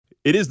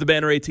It is the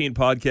Banner 18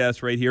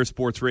 podcast right here,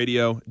 Sports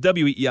Radio,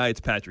 WEEI.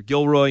 It's Patrick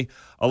Gilroy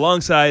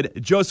alongside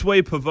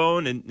Josue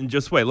Pavone. And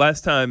Josue,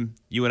 last time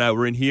you and I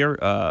were in here,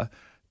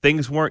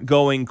 things weren't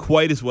going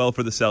quite as well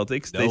for the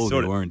Celtics.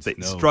 They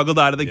struggled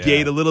out of the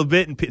gate a little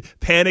bit, and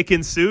panic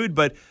ensued.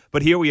 But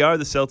here we are,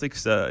 the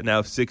Celtics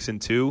now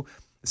 6-2,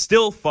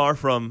 still far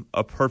from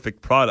a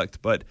perfect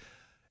product. But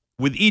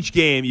with each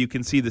game, you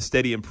can see the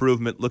steady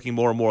improvement, looking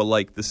more and more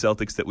like the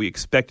Celtics that we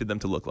expected them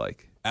to look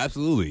like.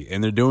 Absolutely,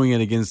 and they're doing it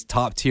against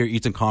top-tier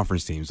Eastern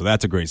Conference teams, so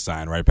that's a great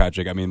sign, right,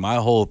 Patrick? I mean, my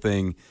whole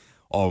thing,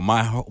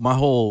 my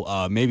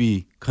whole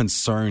maybe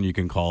concern, you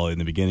can call it, in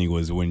the beginning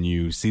was when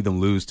you see them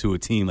lose to a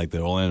team like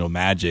the Orlando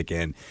Magic,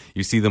 and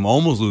you see them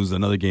almost lose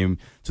another game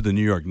to the New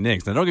York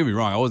Knicks. Now, don't get me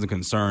wrong, I wasn't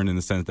concerned in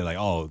the sense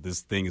that,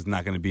 this thing is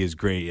not going to be as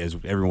great as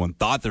everyone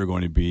thought they were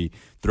going to be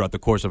throughout the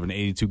course of an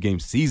 82-game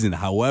season.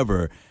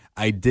 However,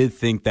 I did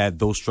think that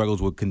those struggles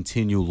would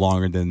continue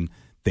longer than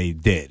they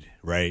did,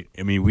 right?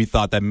 I mean, we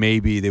thought that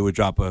maybe they would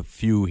drop a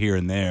few here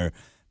and there.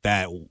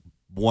 That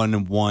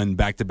 1-1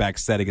 back-to-back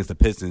set against the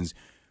Pistons,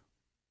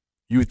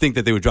 you would think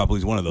that they would drop at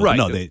least one of those. Right.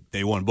 No,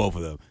 they won both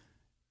of them.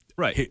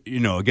 Right.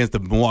 Against the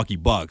Milwaukee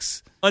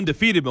Bucks.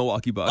 Undefeated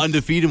Milwaukee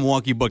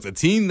Bucks. A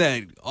team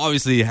that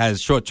obviously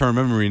has short-term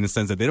memory in the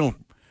sense that they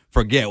don't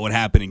forget what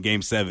happened in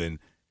Game 7.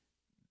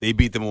 They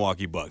beat the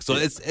Milwaukee Bucks. So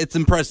it's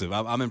impressive.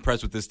 I'm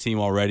impressed with this team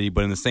already,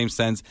 but in the same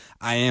sense,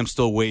 I am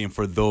still waiting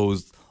for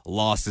those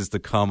losses to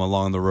come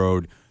along the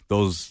road,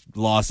 those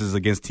losses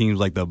against teams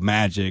like the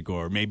Magic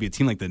or maybe a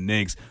team like the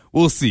Knicks.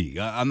 We'll see.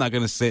 I'm not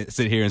going to sit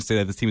here and say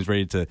that this team is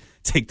ready to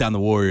take down the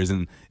Warriors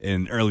in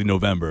early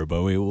November,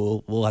 but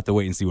we'll have to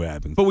wait and see what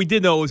happens. But we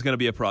did know it was going to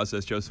be a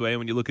process, Josue. And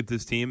when you look at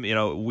this team,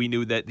 we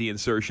knew that the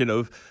insertion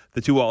of the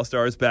two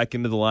All-Stars back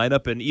into the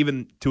lineup, and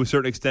even to a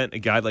certain extent, a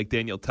guy like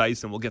Daniel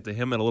Theis, and we'll get to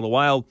him in a little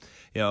while,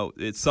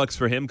 it sucks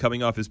for him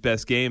coming off his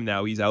best game.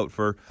 Now he's out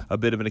for a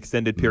bit of an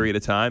extended period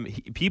of time.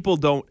 People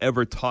don't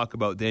ever talk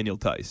about Daniel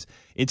Theis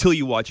until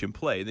you watch him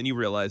play. Then you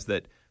realize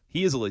that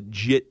he is a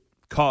legit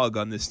cog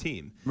on this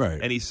team. Right.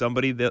 And he's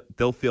somebody that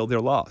they'll feel their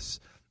loss.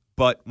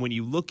 But when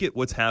you look at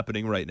what's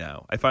happening right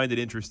now, I find it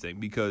interesting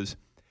because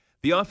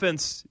the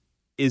offense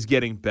is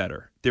getting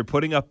better. They're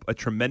putting up a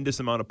tremendous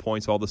amount of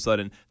points all of a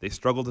sudden. They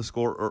struggled to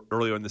score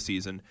earlier in the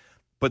season.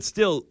 But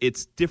still,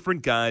 it's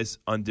different guys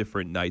on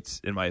different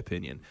nights, in my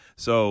opinion.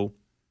 So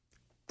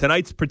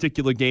tonight's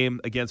particular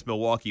game against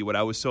Milwaukee, what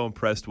I was so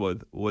impressed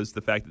with was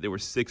the fact that there were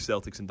 6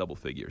 Celtics in double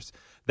figures.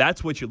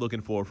 That's what you're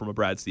looking for from a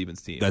Brad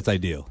Stevens team. That's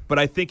ideal. But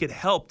I think it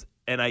helped,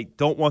 and I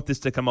don't want this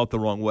to come out the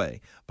wrong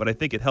way, but I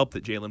think it helped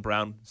that Jaylen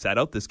Brown sat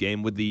out this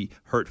game with the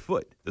hurt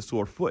foot, the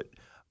sore foot.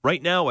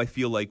 Right now, I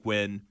feel like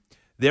when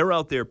they're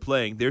out there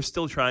playing, they're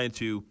still trying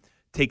to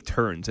take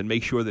turns and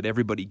make sure that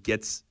everybody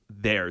gets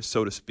theirs,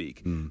 so to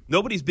speak.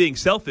 Nobody's being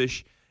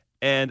selfish,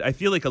 and I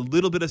feel like a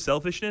little bit of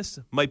selfishness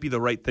might be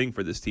the right thing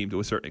for this team to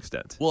a certain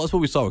extent. Well, that's what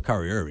we saw with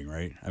Kyrie Irving,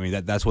 right? I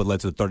mean, that's what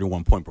led to the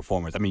 31-point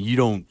performance. I mean, you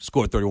don't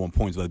score 31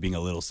 points without being a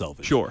little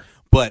selfish. Sure.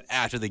 But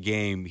after the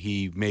game,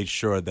 he made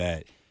sure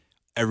that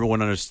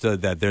everyone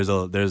understood that there's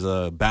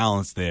a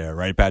balance there,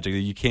 right, Patrick?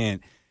 You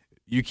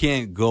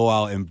can't go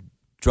out and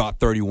drop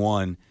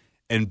 31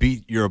 and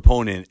beat your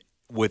opponent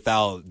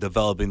without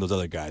developing those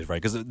other guys,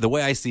 right? Because the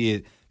way I see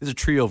it, there's a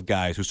trio of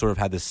guys who sort of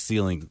had this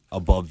ceiling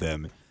above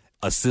them,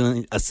 a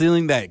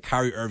ceiling that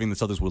Kyrie Irving and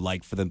the Celtics would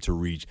like for them to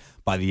reach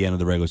by the end of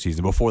the regular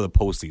season, before the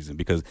postseason.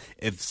 Because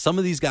if some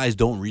of these guys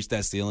don't reach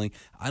that ceiling,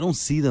 I don't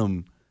see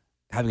them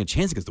having a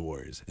chance against the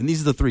Warriors. And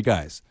these are the 3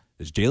 guys.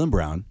 There's Jaylen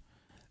Brown,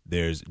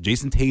 there's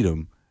Jason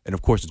Tatum, and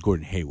of course it's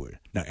Gordon Hayward.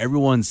 Now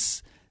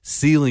everyone's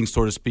ceiling,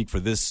 so to speak, for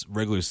this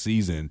regular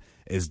season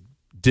is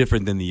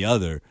different than the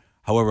other.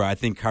 However, I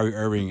think Kyrie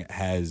Irving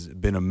has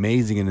been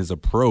amazing in his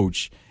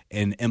approach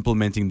in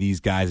implementing these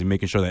guys and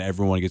making sure that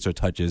everyone gets their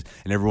touches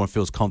and everyone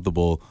feels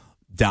comfortable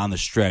down the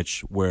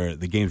stretch where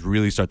the games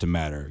really start to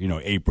matter.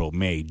 April,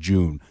 May,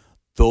 June.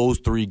 Those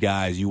 3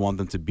 guys, you want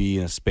them to be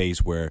in a space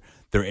where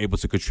they're able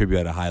to contribute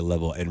at a high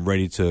level and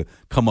ready to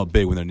come up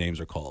big when their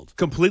names are called.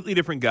 Completely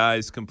different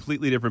guys,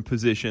 completely different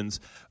positions,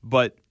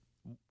 but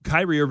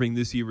Kyrie Irving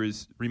this year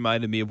has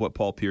reminded me of what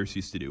Paul Pierce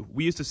used to do.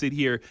 We used to sit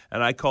here,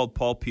 and I called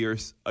Paul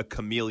Pierce a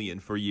chameleon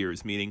for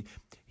years, meaning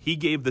he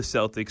gave the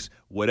Celtics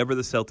whatever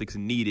the Celtics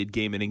needed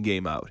game in and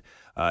game out.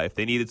 If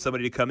they needed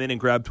somebody to come in and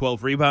grab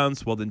 12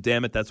 rebounds, well, then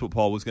damn it, that's what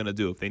Paul was going to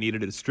do. If they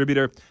needed a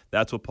distributor,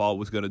 that's what Paul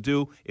was going to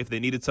do. If they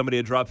needed somebody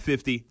to drop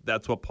 50,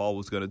 that's what Paul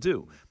was going to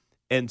do.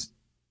 And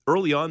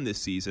early on this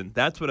season,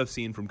 that's what I've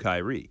seen from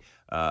Kyrie.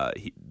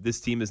 This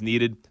team has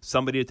needed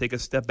somebody to take a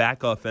step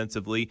back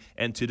offensively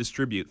and to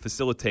distribute,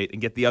 facilitate, and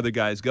get the other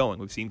guys going.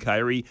 We've seen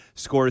Kyrie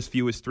score as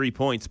few as 3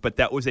 points, but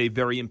that was a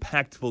very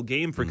impactful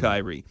game for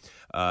Kyrie.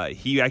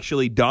 He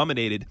actually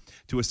dominated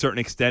to a certain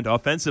extent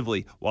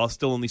offensively while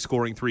still only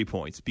scoring 3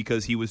 points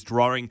because he was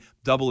drawing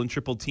double and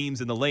triple teams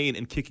in the lane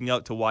and kicking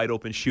out to wide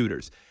open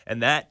shooters.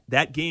 And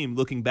that game,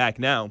 looking back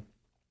now,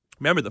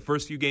 remember, the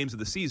first few games of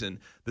the season,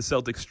 the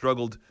Celtics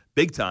struggled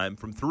big time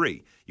from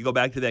 3. You go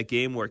back to that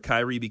game where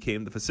Kyrie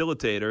became the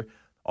facilitator.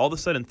 all of a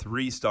sudden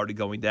threes started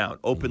going down.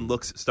 Open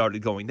looks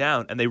started going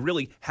down, and they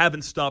really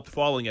haven't stopped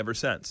falling ever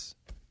since.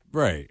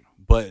 Right.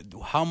 But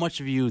how much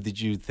of you did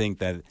you think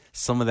that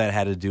some of that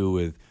had to do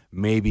with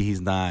maybe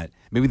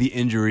the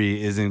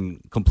injury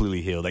isn't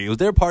completely healed? Like, was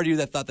there a part of you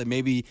that thought that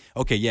maybe,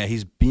 okay, yeah,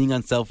 he's being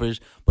unselfish,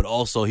 but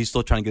also he's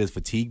still trying to get his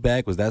fatigue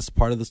back? Was that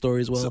part of the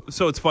story as well?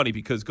 So it's funny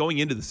because going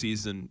into the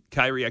season,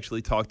 Kyrie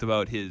actually talked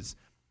about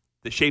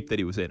the shape that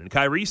he was in. And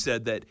Kyrie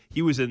said that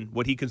he was in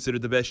what he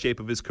considered the best shape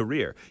of his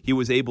career. He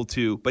was able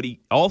to, but he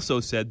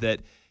also said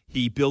that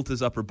he built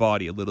his upper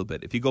body a little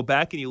bit. If you go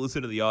back and you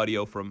listen to the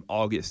audio from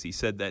August, he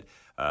said that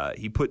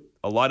he put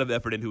a lot of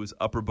effort into his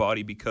upper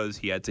body because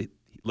he had to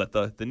let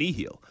the knee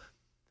heal.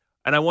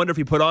 And I wonder if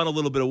he put on a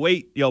little bit of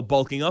weight,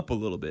 bulking up a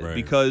little bit. Right.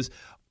 Because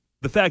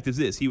the fact is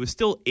this, he was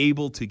still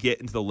able to get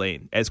into the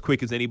lane as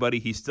quick as anybody.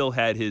 He still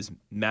had his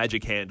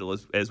magic handle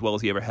as well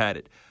as he ever had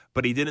it.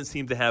 But he didn't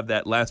seem to have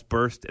that last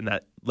burst and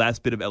that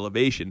last bit of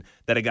elevation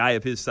that a guy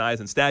of his size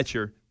and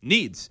stature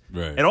needs.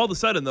 Right. And all of a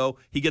sudden, though,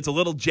 he gets a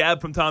little jab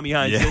from Tommy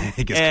Heinsohn. Yeah,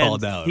 he gets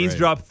called out. He's right.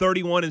 dropped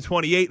 31 and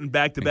 28 in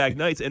back-to-back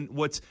nights. And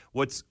what's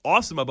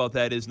awesome about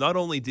that is not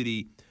only did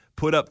he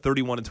put up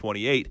 31 and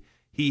 28,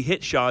 he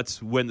hit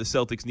shots when the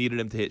Celtics needed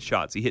him to hit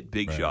shots. He hit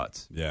big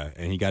shots. Yeah,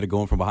 and he got it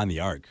going from behind the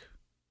arc.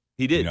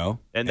 He did.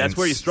 And that's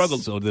where he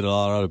struggled. So did a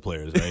lot of other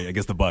players, right? I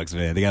guess the Bucks,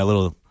 man. They got a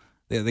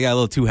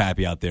little too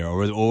happy out there.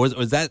 Or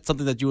was that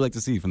something that you would like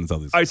to see from the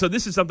Celtics? All right, so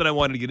this is something I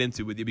wanted to get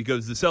into with you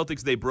because the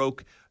Celtics, they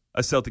broke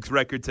a Celtics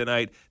record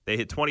tonight. They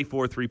hit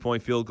 24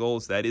 three-point field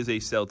goals. That is a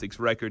Celtics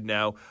record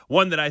now,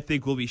 one that I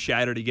think will be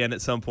shattered again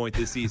at some point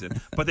this season.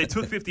 But they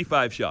took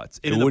 55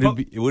 shots. It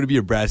wouldn't be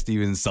a Brad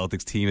Stevens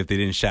Celtics team if they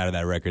didn't shatter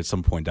that record at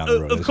some point down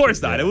the road. Of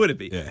course not. Yeah. It wouldn't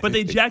be. Yeah. But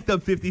they jacked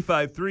up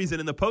 55 threes, and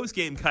in the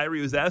postgame,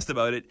 Kyrie was asked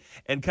about it.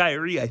 And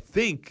Kyrie, I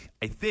think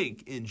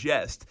in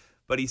jest,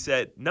 but he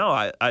said, no,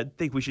 I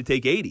think we should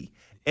take 80.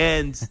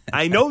 And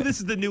I know this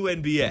is the new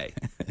NBA,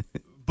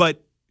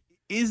 but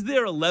is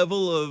there a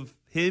level of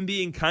him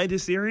being kind of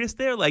serious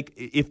there? Like,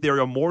 if there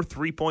are more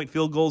three-point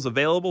field goals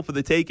available for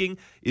the taking,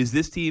 is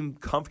this team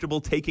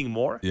comfortable taking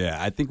more? Yeah,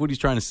 I think what he's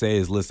trying to say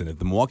is, listen, if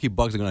the Milwaukee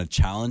Bucks are going to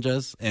challenge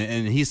us,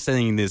 and he's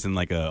saying this in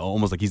like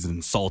almost like he's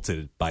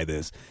insulted by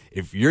this.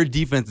 If your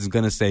defense is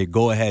going to say,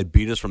 go ahead,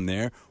 beat us from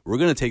there, we're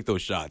going to take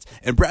those shots.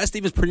 And Brad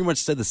Stevens pretty much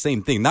said the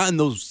same thing. Not in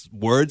those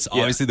words,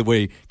 obviously, the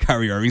way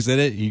Kyrie Irving said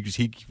it.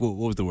 What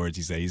was the words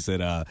he said? He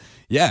said,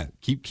 yeah,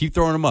 keep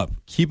throwing them up.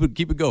 Keep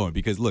it going.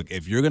 Because, look,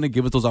 if you're going to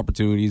give us those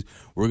opportunities,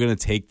 we're going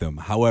to take them.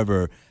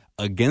 However,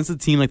 against a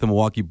team like the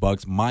Milwaukee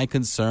Bucks, my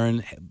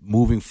concern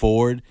moving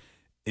forward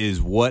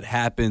is what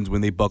happens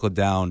when they buckle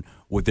down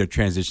with their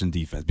transition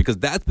defense. Because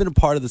that's been a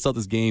part of the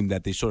Celtics game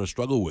that they sort of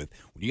struggle with.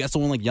 When you got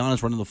someone like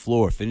Giannis running the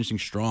floor, finishing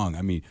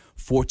strong,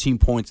 14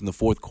 points in the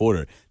fourth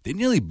quarter, they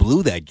nearly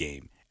blew that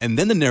game. And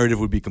then the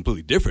narrative would be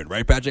completely different,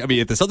 right, Patrick?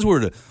 If the Celtics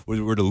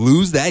were to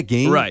lose that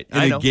game, right,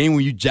 in a game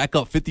where you jack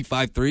up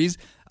 55 threes,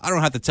 I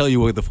don't have to tell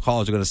you what the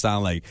callers are going to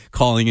sound like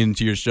calling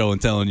into your show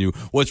and telling you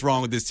what's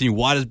wrong with this team.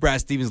 Why does Brad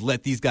Stevens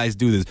let these guys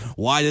do this?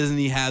 Why doesn't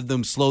he have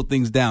them slow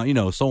things down?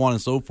 So on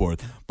and so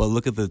forth. But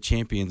look at the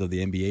champions of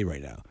the NBA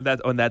right now.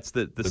 That's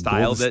the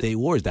style Golden State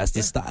Warriors. That's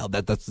the style.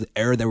 That's the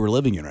era that we're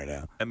living in right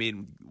now.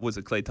 Was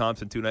it Klay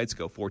Thompson 2 nights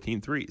ago?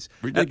 14 threes.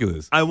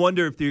 Ridiculous. I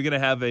wonder if you're going to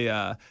have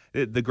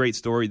the great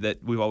story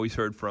that we've always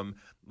heard from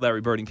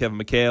Larry Bird and Kevin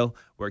McHale,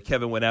 where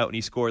Kevin went out and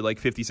he scored like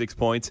 56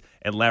 points,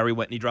 and Larry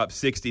went and he dropped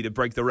 60 to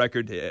break the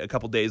record a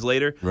couple days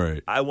later.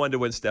 Right. I wonder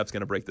when Steph's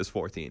going to break this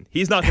 14.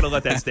 He's not going to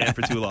let that stand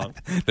for too long.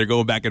 They're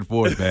going back and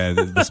forth, man.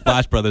 The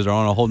Splash Brothers are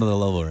on a whole nother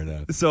level right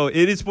now. So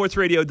it is Sports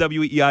Radio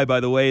WEEI, by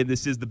the way, and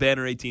this is the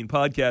Banner 18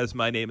 podcast.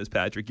 My name is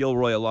Patrick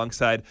Gilroy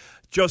alongside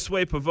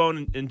Josue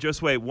Pavone. And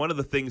Josue, one of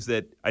the things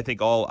that I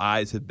think all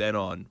eyes have been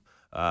on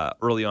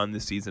early on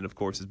this season, of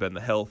course, has been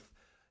the health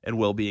and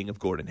well-being of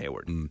Gordon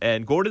Hayward.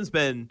 And Gordon's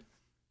been,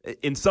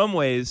 in some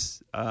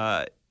ways,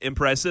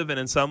 impressive, and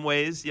in some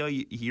ways,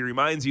 he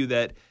reminds you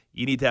that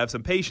you need to have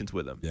some patience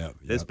with him.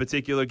 This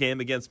particular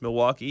game against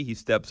Milwaukee, he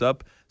steps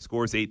up,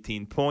 scores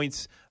 18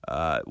 points,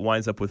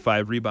 winds up with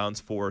 5 rebounds,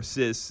 4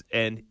 assists,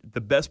 and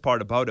the best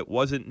part about it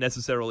wasn't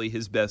necessarily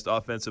his best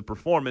offensive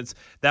performance.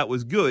 That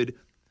was good,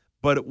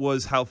 but it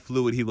was how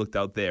fluid he looked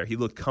out there. He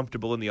looked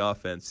comfortable in the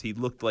offense. He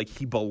looked like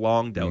he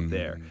belonged out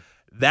there.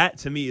 That,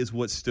 to me, is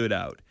what stood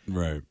out.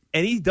 Right.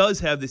 And he does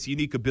have this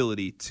unique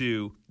ability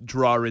to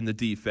draw in the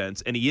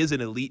defense, and he is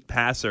an elite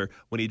passer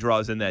when he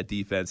draws in that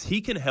defense. He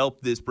can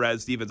help this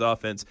Brad Stevens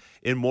offense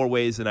in more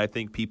ways than I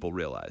think people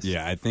realize.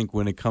 Yeah, I think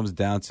when it comes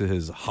down to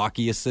his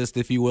hockey assist,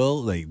 if you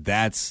will, like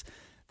that's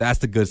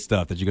the good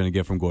stuff that you're going to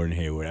get from Gordon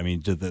Hayward.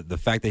 Just the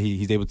fact that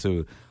he's able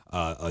to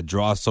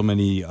draw so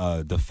many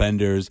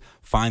defenders,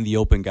 find the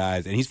open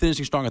guys, and he's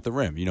finishing strong at the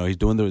rim. He's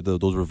doing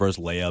those reverse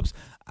layups.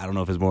 I don't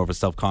know if it's more of a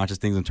self-conscious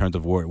thing in terms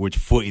of which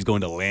foot he's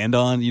going to land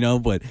on,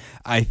 but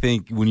I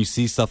think when you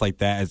see stuff like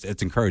that,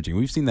 it's encouraging.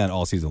 We've seen that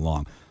all season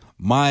long.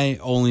 My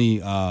only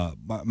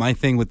my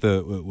thing with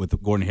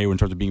Gordon Hayward in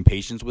terms of being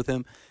patient with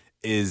him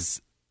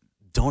is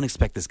don't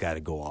expect this guy to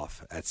go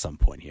off at some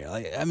point here.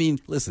 I mean,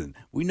 listen,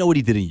 we know what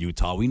he did in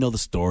Utah. We know the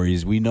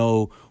stories. We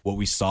know what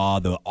we saw,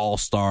 the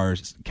all-star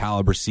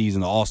caliber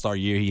season, the all-star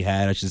year he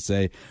had, I should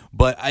say.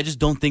 But I just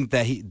don't think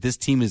that this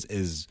team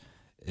is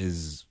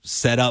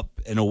set up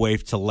in a way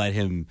to let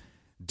him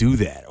do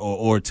that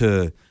or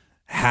to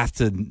have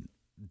to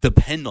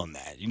depend on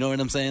that. You know what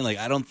I'm saying? Like,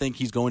 I don't think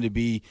he's going to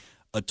be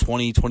a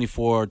 20,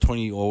 24,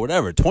 20, or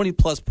whatever,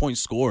 20-plus point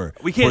scorer.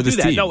 We can't for this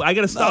do that. team. No, I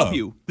got to stop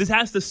you. This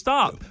has to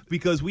stop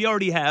because we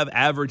already have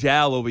Average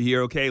Al over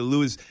here. Okay,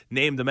 Lewis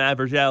named him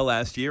Average Al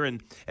last year,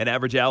 and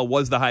Average Al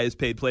was the highest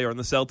paid player on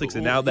the Celtics,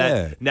 and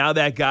now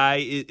that guy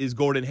is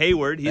Gordon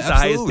Hayward. He's the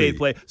highest paid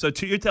player. So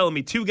you're telling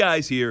me two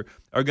guys here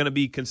are going to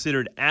be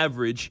considered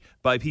average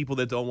by people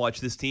that don't watch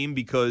this team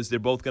because they're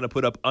both going to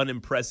put up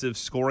unimpressive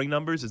scoring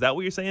numbers? Is that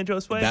what you're saying,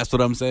 Josue? That's what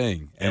I'm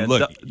saying. And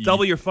look,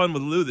 double your fun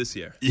with Lou this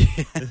year.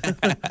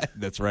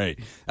 That's right.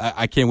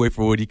 I can't wait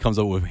for when he comes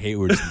up with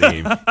Hayward's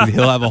name.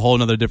 He'll have a whole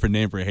other different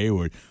name for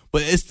Hayward.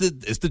 But it's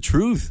the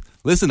truth.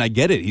 Listen, I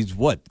get it. He's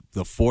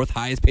the fourth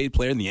highest paid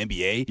player in the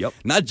NBA? Yep.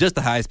 Not just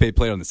the highest paid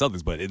player on the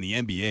Celtics, but in the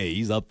NBA,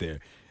 he's up there.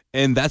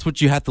 And that's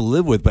what you have to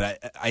live with.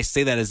 But I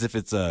say that as if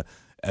it's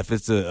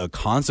a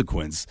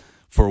consequence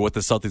for what the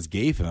Celtics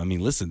gave him. I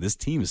mean, listen, this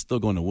team is still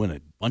going to win a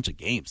bunch of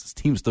games. This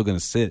team is still going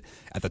to sit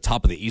at the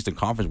top of the Eastern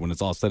Conference when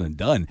it's all said and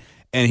done.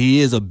 And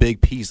he is a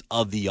big piece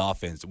of the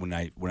offense when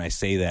I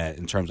say that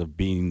in terms of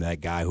being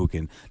that guy who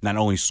can not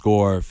only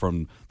score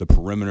from the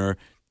perimeter,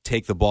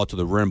 take the ball to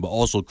the rim, but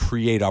also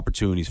create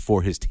opportunities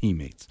for his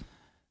teammates.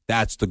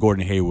 That's the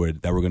Gordon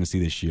Hayward that we're going to see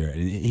this year,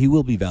 and he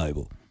will be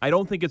valuable. I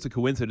don't think it's a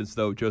coincidence,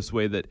 though,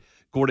 Josue, that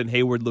Gordon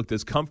Hayward looked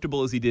as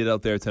comfortable as he did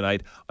out there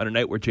tonight on a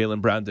night where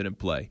Jaylen Brown didn't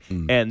play.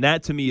 And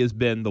that, to me, has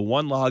been the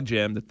one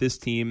logjam that this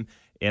team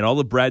and all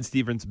of Brad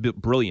Stevens'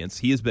 brilliance,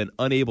 he has been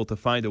unable to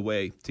find a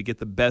way to get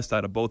the best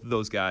out of both of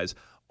those guys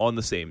on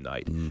the same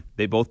night.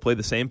 They both play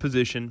the same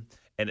position,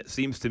 and it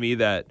seems to me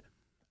that,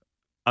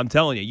 I'm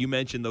telling you, you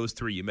mentioned those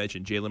three. You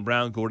mentioned Jaylen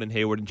Brown, Gordon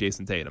Hayward, and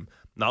Jason Tatum.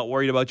 Not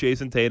worried about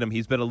Jason Tatum.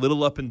 He's been a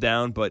little up and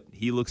down, but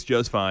he looks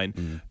just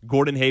fine.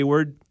 Gordon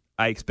Hayward,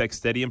 I expect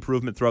steady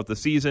improvement throughout the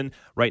season.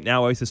 Right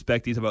now, I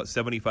suspect he's about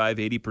 75,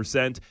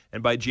 80%,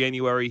 and by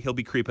January, he'll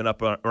be creeping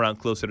up around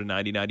closer to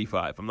 90,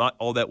 95. I'm not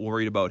all that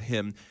worried about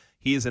him.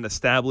 He is an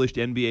established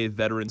NBA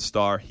veteran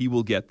star. He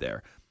will get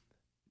there.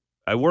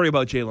 I worry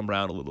about Jaylen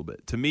Brown a little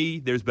bit. To me,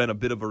 there's been a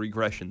bit of a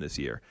regression this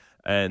year.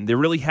 And there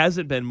really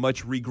hasn't been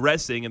much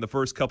regressing in the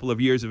first couple of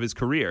years of his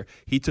career.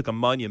 He took a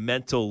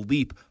monumental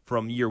leap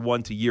from year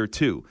one to year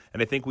two.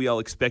 And I think we all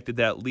expected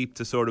that leap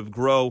to sort of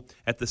grow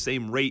at the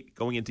same rate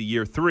going into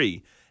year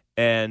three.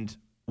 And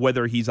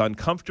whether he's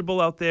uncomfortable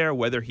out there,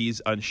 whether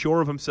he's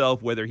unsure of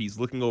himself, whether he's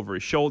looking over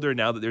his shoulder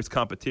now that there's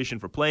competition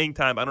for playing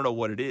time, I don't know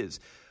what it is.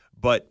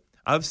 But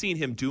I've seen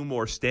him do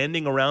more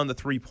standing around the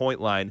three-point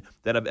line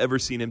than I've ever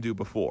seen him do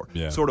before.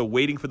 Yeah. Sort of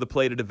waiting for the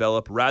play to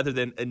develop rather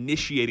than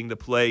initiating the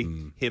play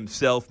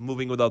himself,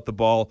 moving without the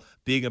ball,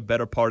 being a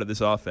better part of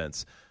this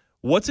offense.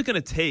 What's it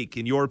going to take,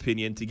 in your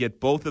opinion, to get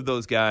both of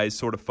those guys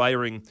sort of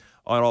firing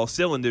on all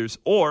cylinders?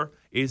 Or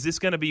is this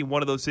going to be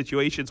one of those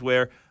situations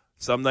where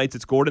some nights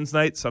it's Gordon's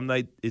night, some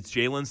night it's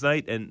Jaylen's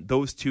night, and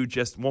those two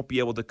just won't be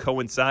able to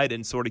coincide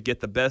and sort of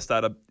get the best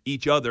out of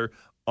each other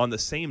on the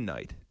same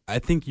night? I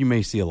think you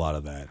may see a lot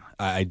of that.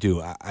 I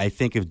do. I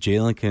think if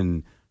Jaylen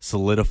can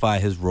solidify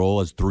his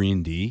role as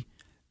 3-and-D,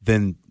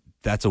 then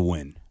that's a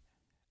win.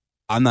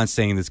 I'm not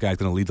saying this guy's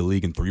going to lead the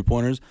league in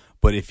three-pointers,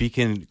 but if he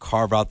can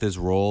carve out this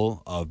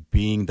role of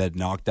being that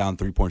knockdown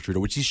three-point shooter,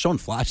 which he's shown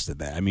flashes of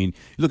that. I mean,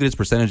 you look at his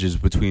percentages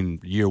between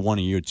year one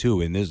and year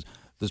two, and there's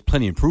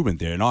plenty of improvement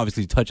there. And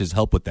obviously touches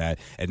help with that.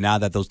 And now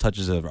that those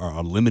touches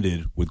are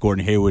limited with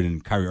Gordon Hayward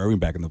and Kyrie Irving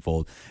back in the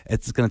fold,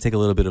 it's going to take a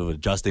little bit of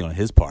adjusting on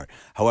his part.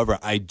 However,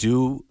 I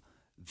do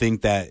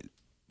think that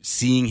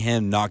seeing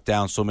him knock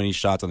down so many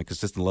shots on a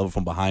consistent level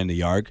from behind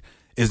the arc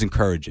is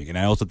encouraging. And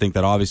I also think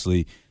that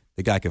obviously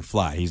the guy can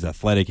fly. He's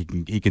athletic.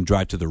 He can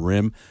drive to the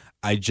rim.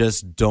 I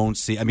just don't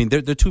see. I mean,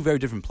 they're two very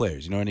different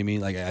players. You know what I mean?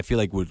 Like, I feel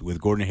like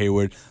with Gordon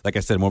Hayward, like I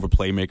said, more of a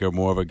playmaker,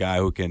 more of a guy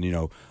who can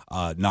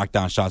knock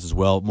down shots as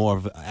well, more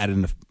of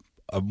an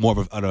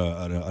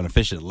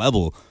efficient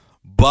level.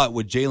 But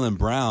with Jaylen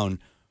Brown,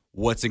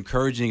 what's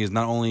encouraging is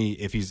not only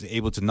if he's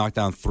able to knock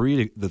down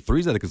the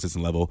threes at a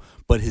consistent level,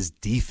 but his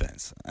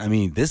defense. I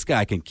mean, this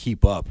guy can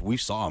keep up. We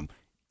saw him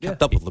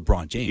kept up with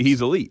LeBron James.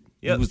 He's elite.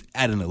 Yep. He was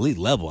at an elite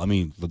level. I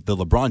mean, the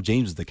LeBron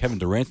James, the Kevin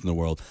Durant in the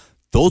world,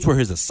 those were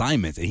his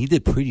assignments, and he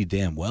did pretty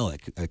damn well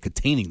at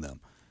containing them.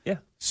 Yeah,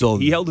 so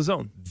he held his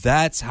own.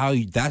 That's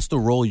the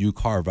role you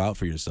carve out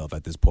for yourself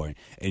at this point.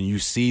 And you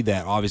see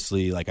that,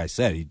 obviously, like I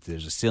said,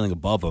 there's a ceiling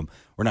above him.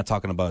 We're not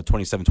talking about a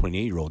 27,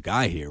 28-year-old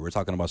guy here. We're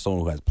talking about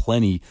someone who has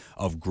plenty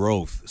of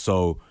growth.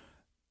 So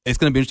it's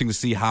going to be interesting to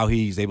see how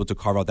he's able to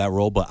carve out that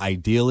role. But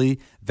ideally,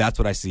 that's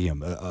what I see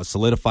him, a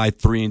solidified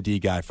 3-and-D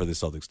guy for the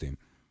Celtics team.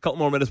 Couple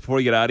more minutes before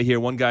we get out of here.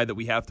 One guy that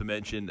we have to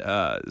mention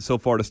so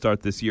far to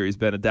start this year, he's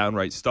been a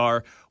downright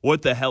star.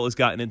 What the hell has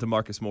gotten into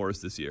Marcus Morris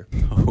this year?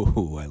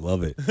 Oh, I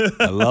love it.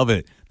 I love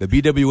it. The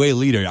BWA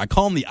leader. I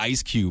call him the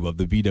Ice Cube of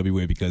the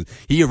BWA because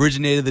he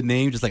originated the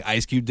name just like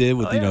Ice Cube did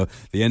with,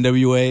 the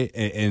NWA.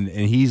 And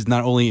he's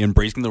not only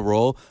embracing the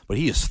role, but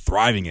he is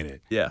thriving in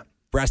it. Yeah.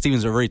 Brad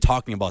Stevens are already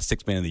talking about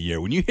Sixth Man of the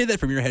Year. When you hear that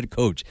from your head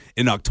coach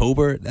in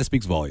October, that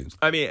speaks volumes.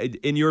 I mean,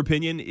 in your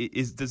opinion,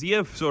 does he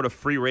have sort of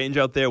free range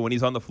out there when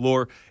he's on the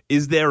floor?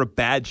 Is there a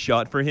bad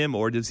shot for him,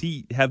 or does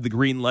he have the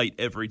green light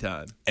every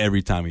time?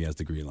 Every time he has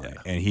the green light.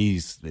 Yeah. And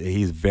he's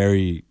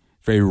very,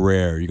 very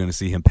rare. You're going to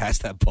see him pass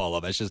that ball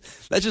up. That's just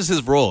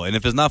his role. And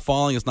if it's not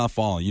falling, it's not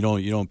falling. You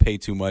don't pay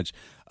too much.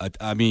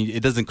 I mean,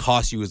 it doesn't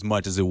cost you as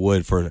much as it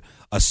would for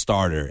a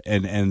starter.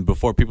 And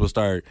before people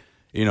start,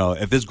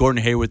 if this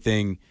Gordon Hayward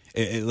thing,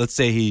 let's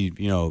say he,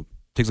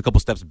 takes a couple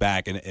steps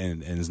back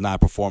and is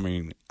not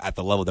performing at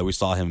the level that we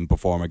saw him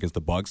perform against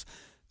the Bucks,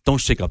 don't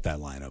shake up that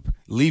lineup.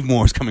 Leave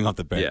Morris coming off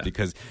the bench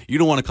because you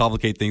don't want to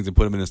complicate things and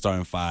put him in the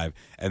starting five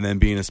and then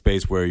be in a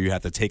space where you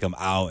have to take him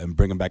out and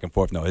bring him back and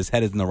forth. No, his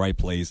head is in the right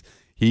place.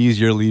 He's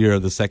your leader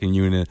of the second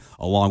unit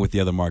along with the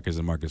other Marcus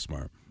and Marcus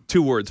Smart.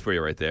 2 words for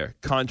you right there.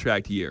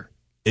 Contract year.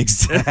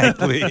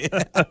 Exactly.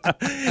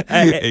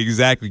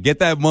 Exactly. Get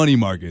that money,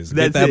 Marcus.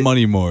 Get that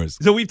money, Morris.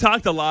 So we've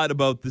talked a lot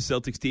about the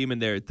Celtics team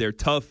and their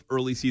tough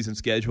early season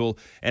schedule,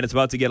 and it's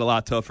about to get a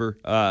lot tougher.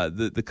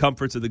 The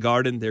comforts of the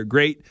Garden, they're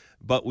great,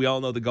 but we all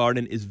know the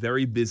Garden is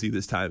very busy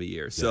this time of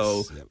year.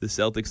 So the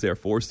Celtics, they're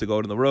forced to go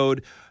on the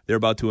road. They're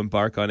about to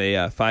embark on a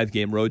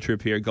 5-game road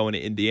trip here, going to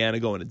Indiana,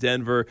 going to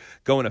Denver,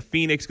 going to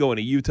Phoenix, going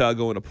to Utah,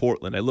 going to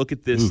Portland. I look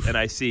at this and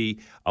I see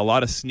a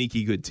lot of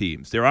sneaky good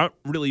teams. There aren't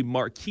really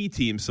marquee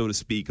teams, so to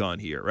speak, on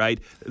here, right?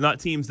 Not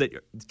teams that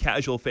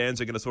casual fans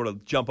are going to sort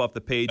of jump off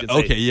the page and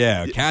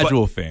say,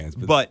 casual fans.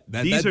 But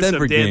these are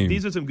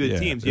some good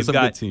teams. You've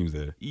got good teams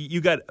there.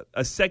 You got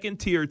a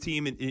second-tier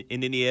team in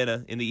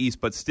Indiana in the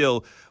East, but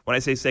still, when I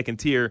say second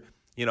tier,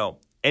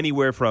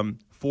 anywhere from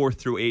 4th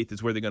through 8th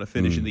is where they're going to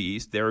finish in the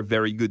East. They're a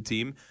very good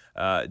team.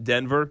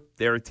 Denver,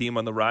 they're a team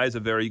on the rise, a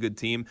very good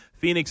team.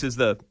 Phoenix is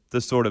the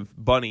sort of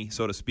bunny,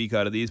 so to speak,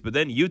 out of these. But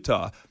then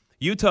Utah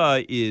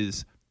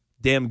is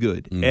damn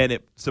good. And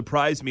it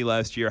surprised me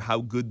last year how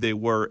good they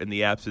were in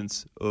the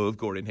absence of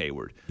Gordon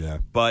Hayward. Yeah.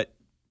 But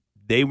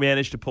they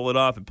managed to pull it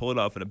off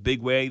in a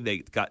big way. They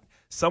got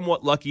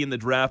somewhat lucky in the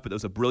draft, but that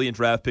was a brilliant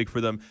draft pick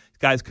for them.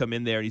 Guys come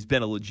in there, and he's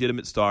been a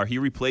legitimate star. He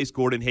replaced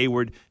Gordon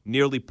Hayward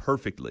nearly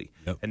perfectly.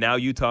 Yep. And now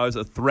Utah is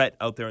a threat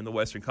out there in the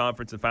Western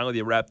Conference, and finally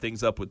they wrap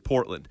things up with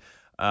Portland.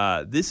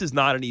 This is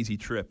not an easy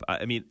trip.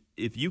 I mean,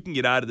 if you can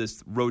get out of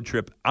this road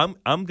trip, I'm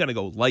going to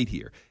go light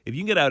here. If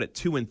you can get out at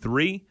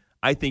 2-3,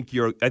 I think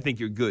you're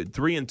good.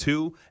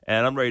 3-2,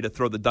 and I'm ready to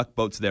throw the duck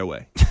boats their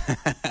way.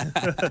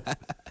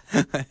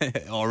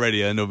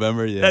 Already in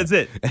November, yeah. That's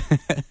it.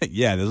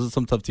 Yeah, those are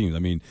some tough teams. I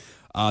mean,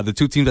 the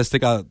 2 teams that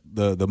stick out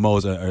the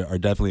most are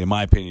definitely, in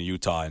my opinion,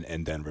 Utah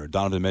and Denver.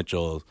 Donovan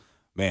Mitchell,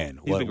 man,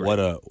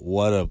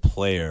 what a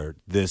player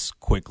this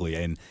quickly,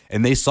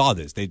 and they saw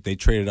this. They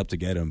traded up to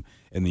get him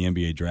in the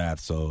NBA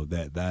draft, so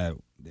that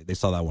they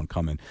saw that one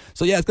coming.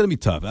 So yeah, it's gonna be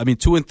tough. I mean,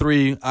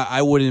 2-3,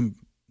 I wouldn't.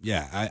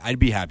 Yeah, I'd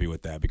be happy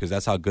with that because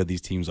that's how good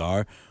these teams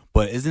are.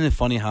 But isn't it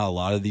funny how a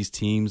lot of these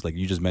teams, like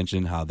you just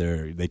mentioned, how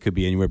they could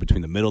be anywhere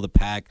between the middle of the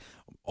pack,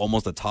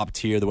 almost the top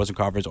tier of the Western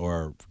Conference,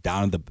 or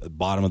down at the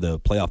bottom of the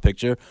playoff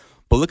picture.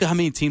 But look at how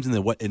many teams in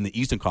the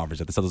Eastern Conference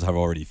that the Celtics have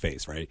already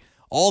faced, right?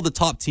 All the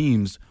top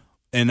teams,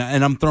 and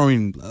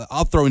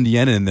I'll throw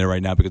Indiana in there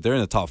right now because they're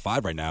in the top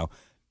 5 right now.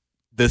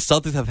 The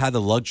Celtics have had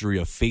the luxury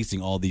of facing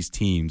all these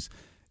teams,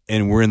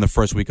 and we're in the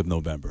first week of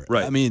November.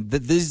 Right. I mean,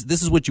 this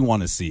is what you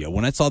want to see.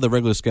 When I saw the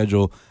regular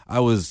schedule,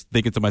 I was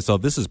thinking to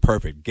myself, this is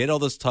perfect. Get all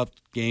those tough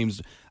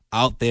games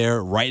out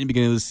there right in the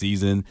beginning of the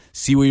season,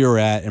 see where you're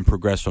at, and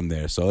progress from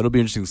there. So it'll be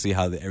interesting to see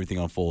how everything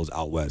unfolds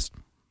out west.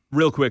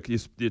 Real quick,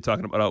 you're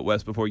talking about out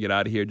west before we get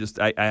out of here.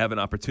 I have an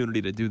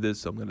opportunity to do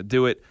this, so I'm going to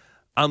do it.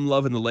 I'm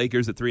loving the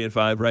Lakers at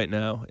 3-5 right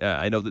now.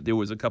 I know that there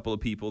was a couple of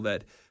people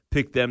that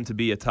picked them to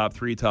be a top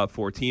 3, top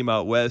 4 team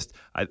out west.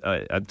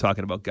 I'm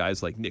talking about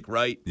guys like Nick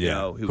Wright,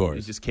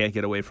 who just can't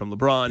get away from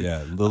LeBron.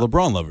 Yeah, the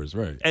LeBron lovers,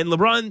 right? And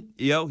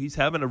LeBron, he's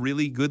having a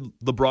really good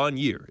LeBron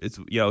year. It's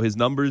his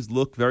numbers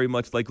look very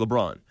much like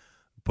LeBron,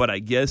 but I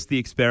guess the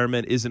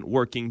experiment isn't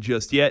working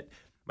just yet.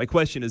 My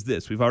question is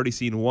this: we've already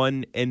seen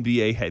one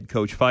NBA head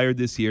coach fired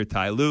this year,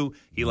 Ty Lue.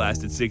 He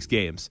lasted 6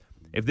 games.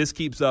 If this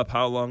keeps up,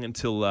 how long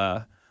until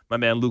my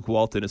man Luke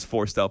Walton is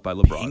forced out by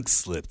LeBron? Pink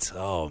slipped.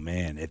 Oh,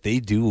 man. If they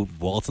do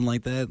Walton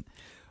like that.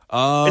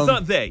 It's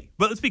not they,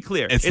 but let's be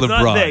clear. It's LeBron,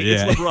 not they,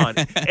 it's LeBron.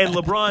 And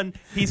LeBron,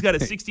 he's got a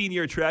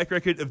 16-year track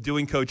record of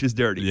doing coaches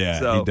dirty. Yeah,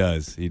 so,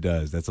 he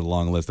does. That's a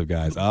long list of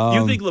guys.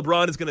 You think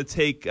LeBron is going to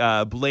take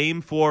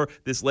blame for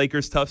this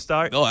Lakers tough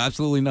start? Oh,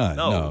 absolutely not.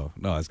 No.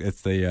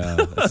 It's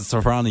the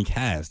surrounding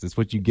cast. It's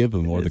what you give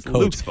him or it's the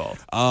coach. Luke's fault.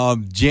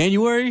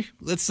 January,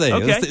 let's say.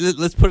 Okay.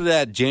 Let's put it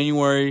at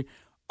January,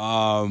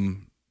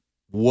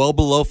 well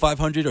below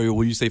 500, or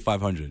will you say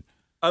 500?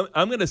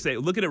 I'm going to say,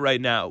 look at it right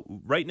now.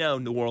 Right now,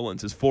 New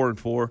Orleans is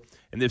 4-4,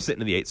 and they're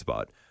sitting in the 8th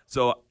spot.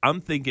 So I'm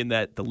thinking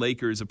that the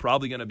Lakers are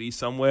probably going to be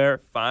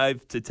somewhere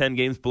 5 to 10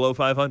 games below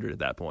 500 at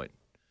that point.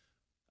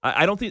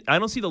 I don't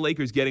see the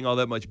Lakers getting all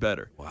that much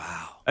better.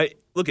 Wow.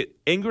 Look at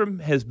Ingram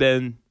has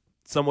been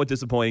somewhat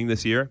disappointing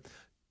this year.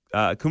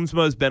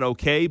 Kuzma has been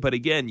okay, but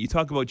again, you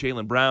talk about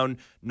Jaylen Brown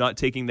not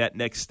taking that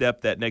next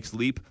step, that next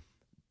leap.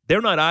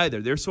 They're not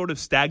either. They're sort of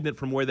stagnant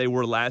from where they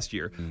were last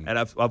year. And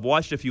I've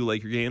watched a few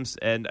Laker games,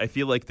 and I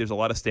feel like there's a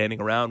lot of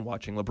standing around,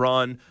 watching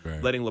LeBron,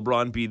 letting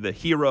LeBron be the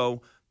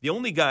hero. The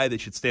only guy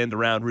that should stand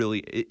around really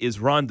is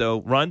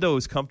Rondo. Rondo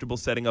is comfortable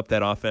setting up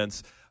that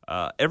offense.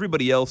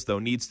 Everybody else, though,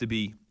 needs to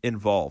be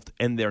involved,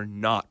 and they're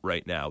not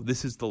right now.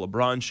 This is the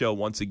LeBron show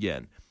once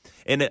again.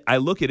 And I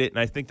look at it, and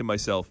I think to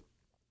myself,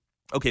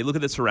 okay, look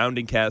at the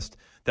surrounding cast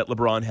that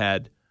LeBron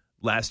had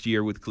last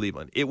year with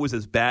Cleveland. It was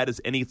as bad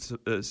as any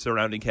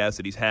surrounding cast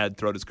that he's had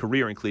throughout his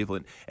career in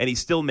Cleveland, and he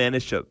still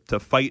managed to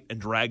fight and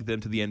drag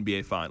them to the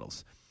NBA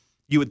Finals.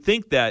 You would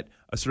think that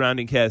a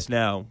surrounding cast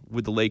now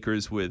with the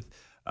Lakers, with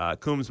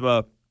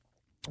Kuzma,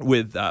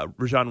 with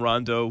Rajon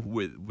Rondo,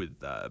 with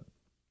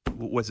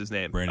what's his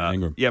name? Brandon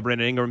Ingram.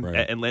 Brandon Ingram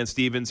and Lance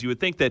Stevens. You would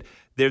think that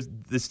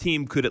this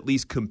team could at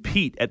least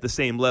compete at the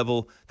same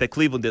level that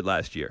Cleveland did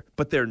last year,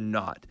 but they're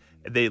not.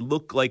 They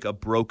look like a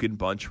broken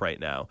bunch right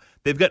now.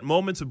 They've got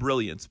moments of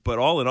brilliance, but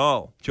all in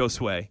all,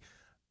 Josue,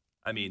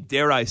 I mean,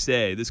 dare I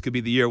say, this could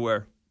be the year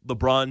where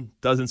LeBron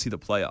doesn't see the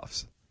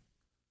playoffs.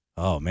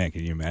 Oh, man,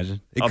 can you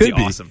imagine? It could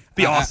be awesome.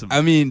 Be awesome.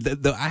 I mean,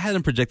 I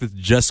hadn't projected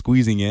just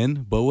squeezing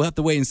in, but we'll have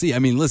to wait and see. I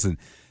mean, listen,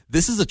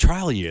 this is a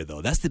trial year,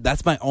 though.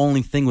 That's my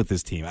only thing with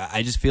this team.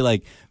 I just feel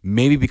like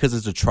maybe because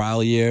it's a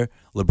trial year,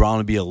 LeBron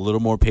will be a little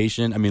more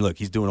patient. I mean, look,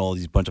 he's doing all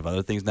these bunch of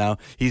other things now.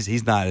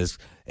 He's not as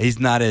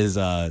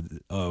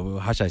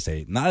how should I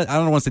say? I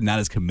don't want to say not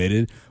as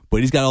committed, but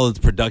he's got all these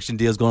production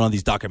deals going on,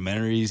 these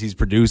documentaries he's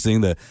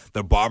producing, the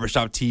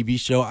barbershop TV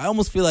show. I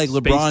almost feel like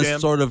LeBron's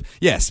sort of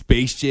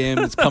Space Jam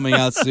is coming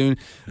out soon.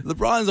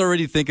 LeBron's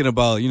already thinking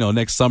about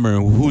next summer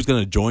and who's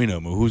going to join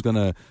him, or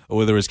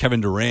whether it's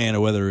Kevin Durant or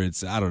whether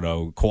it's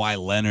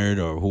Kawhi Leonard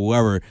or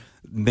whoever.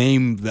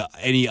 Name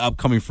any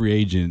upcoming free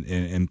agent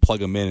and plug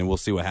them in, and we'll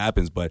see what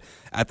happens. But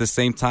at the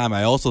same time,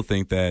 I also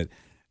think that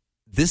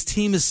this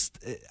team is,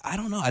 I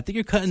don't know, I think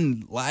you're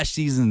cutting last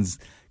season's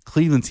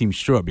Cleveland team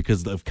short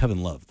because of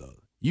Kevin Love, though.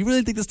 You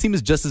really think this team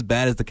is just as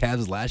bad as the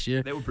Cavs last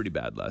year? They were pretty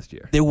bad last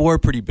year. They were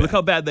pretty bad. Look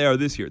how bad they are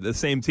this year. The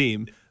same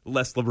team,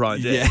 less LeBron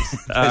James. Yeah,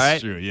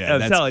 that's true. Yeah,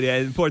 I'm telling you,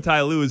 and poor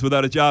Ty Lue is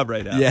without a job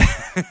right now. Yeah,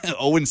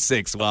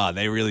 0-6. Wow,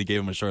 they really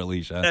gave him a short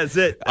leash. Huh? That's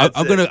it.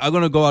 I'm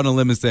gonna go out on a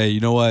limb and say, you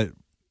know what?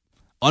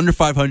 Under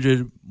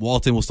 500,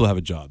 Walton will still have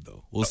a job, though.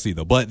 We'll see,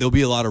 though. But there'll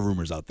be a lot of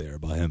rumors out there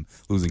about him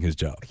losing his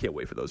job. I can't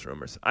wait for those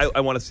rumors. I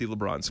want to see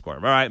LeBron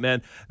squirm. All right,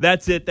 man.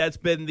 That's it. That's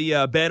been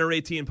the Banner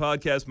 18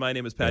 podcast. My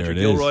name is Patrick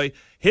Gilroy.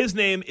 His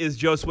name is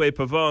Josue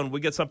Pavone.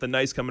 We got something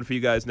nice coming for you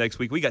guys next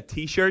week. We got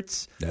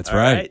T-shirts. That's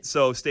right.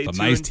 So stay tuned.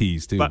 Nice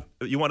tees, too. But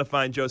you want to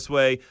find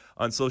Josue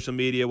on social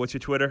media. What's your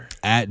Twitter?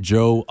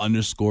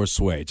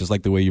 @Joe_Sway, just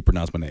like the way you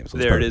pronounce my name. So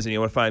there it is. And you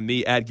want to find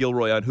me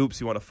 @Gilroy on Hoops.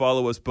 You want to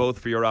follow us both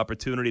for your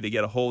opportunity to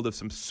get a hold of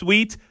some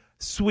sweet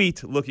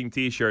looking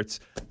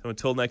T-shirts. So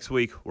until next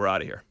week, we're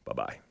out of here.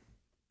 Bye-bye.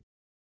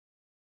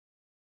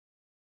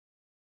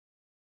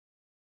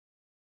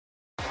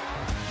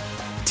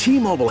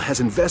 T-Mobile has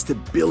invested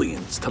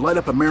billions to light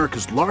up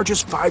America's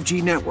largest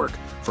 5G network,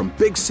 from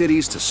big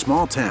cities to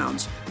small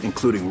towns,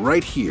 including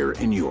right here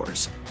in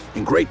yours.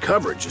 And great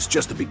coverage is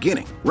just the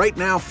beginning. Right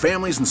now,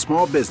 families and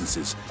small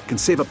businesses can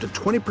save up to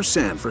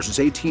 20% versus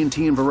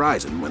AT&T and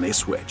Verizon when they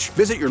switch.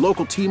 Visit your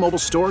local T-Mobile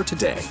store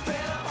today.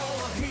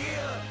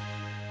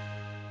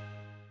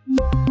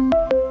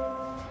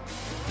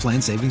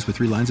 Plan savings with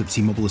 3 lines of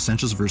T-Mobile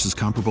Essentials versus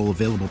comparable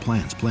available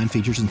plans. Plan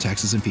features and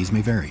taxes and fees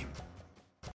may vary.